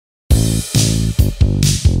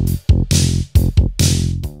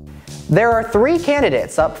There are 3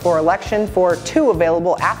 candidates up for election for 2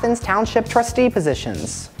 available Athens Township Trustee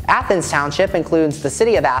positions. Athens Township includes the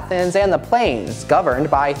City of Athens and the Plains, governed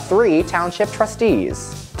by 3 Township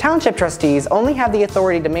Trustees. Township Trustees only have the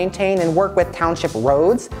authority to maintain and work with township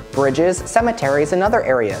roads, bridges, cemeteries, and other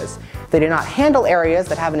areas. They do not handle areas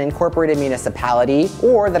that have an incorporated municipality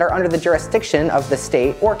or that are under the jurisdiction of the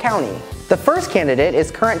state or county. The first candidate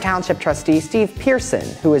is current Township Trustee Steve Pearson,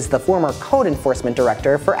 who is the former Code Enforcement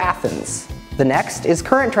Director for Athens. The next is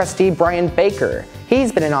current Trustee Brian Baker.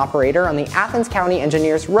 He's been an operator on the Athens County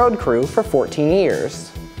Engineers Road Crew for 14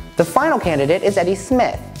 years. The final candidate is Eddie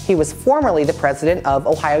Smith. He was formerly the president of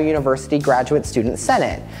Ohio University Graduate Student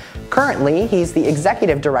Senate. Currently, he's the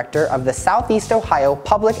executive director of the Southeast Ohio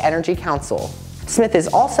Public Energy Council. Smith is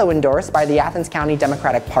also endorsed by the Athens County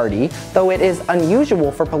Democratic Party, though it is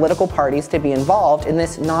unusual for political parties to be involved in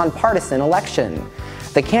this nonpartisan election.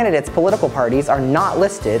 The candidates' political parties are not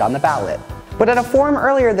listed on the ballot. But at a forum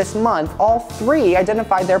earlier this month, all 3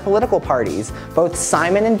 identified their political parties. Both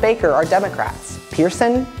Simon and Baker are Democrats.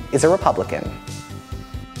 Pearson is a Republican.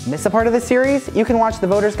 Miss a part of the series? You can watch the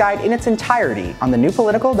voter's guide in its entirety on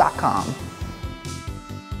thenewpolitical.com.